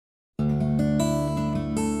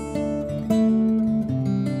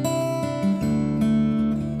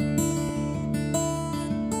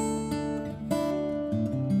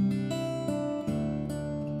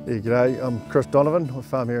Yeah, g'day, I'm Kris Donovan. I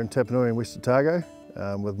farm here in Tapanui in West Otago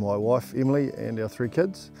with my wife Emily and our 3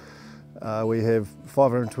 kids. We have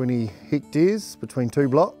 520 hectares between 2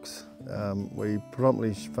 blocks. We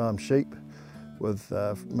predominantly farm sheep with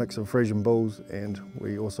a mix of Frisian bulls, and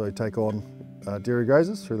we also take on dairy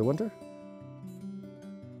grazers through the winter.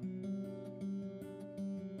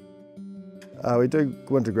 We do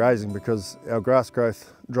winter grazing because our grass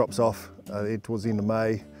growth drops off towards the end of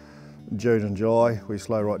May. June and July we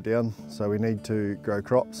slow right down, so we need to grow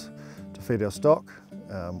crops to feed our stock,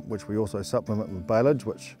 which we also supplement with baleage,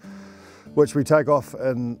 which we take off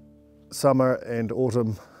in summer and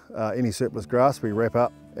autumn. Any surplus grass we wrap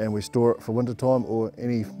up and we store it for winter time, or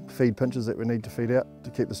any feed pinches that we need to feed out to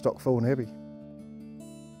keep the stock full and happy.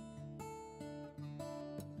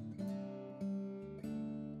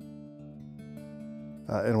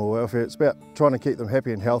 Animal welfare, it's about trying to keep them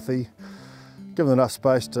happy and healthy, give them enough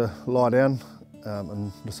space to lie down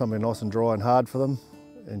and somewhere nice and dry and hard for them,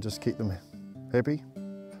 and just keep them happy.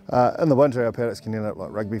 In the winter our paddocks can end up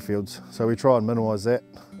like rugby fields, so we try and minimise that.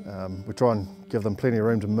 We try and give them plenty of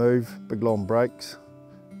room to move, big long breaks.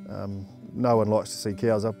 No one likes to see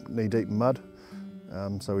cows up knee deep in mud,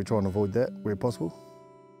 so we try and avoid that where possible.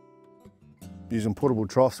 Using portable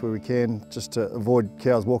troughs where we can, just to avoid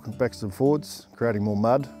cows walking backwards and forwards, creating more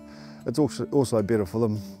mud. It's also better for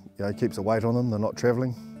them, you know, it keeps the weight on them, they're not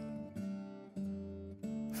travelling.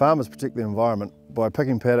 Farmers protect the environment by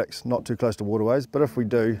picking paddocks not too close to waterways, but if we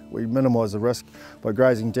do, we minimise the risk by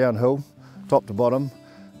grazing downhill, top to bottom,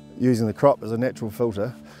 using the crop as a natural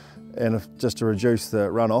filter, and just to reduce the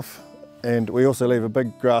runoff. And we also leave a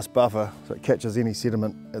big grass buffer so it catches any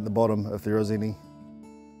sediment at the bottom if there is any.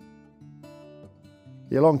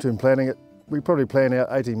 Yeah, long-term planning, we probably plan out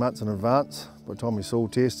 18 months in advance by the time we soil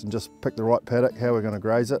test and just pick the right paddock, how we're going to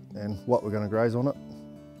graze it and what we're going to graze on it.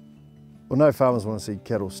 Well, no farmers want to see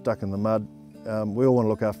cattle stuck in the mud. We all want to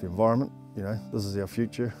look after the environment. You know, this is our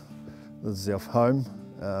future, this is our home.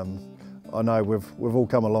 I know we've all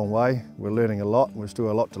come a long way, we're learning a lot, and we've still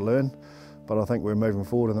got a lot to learn, but I think we're moving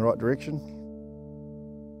forward in the right direction.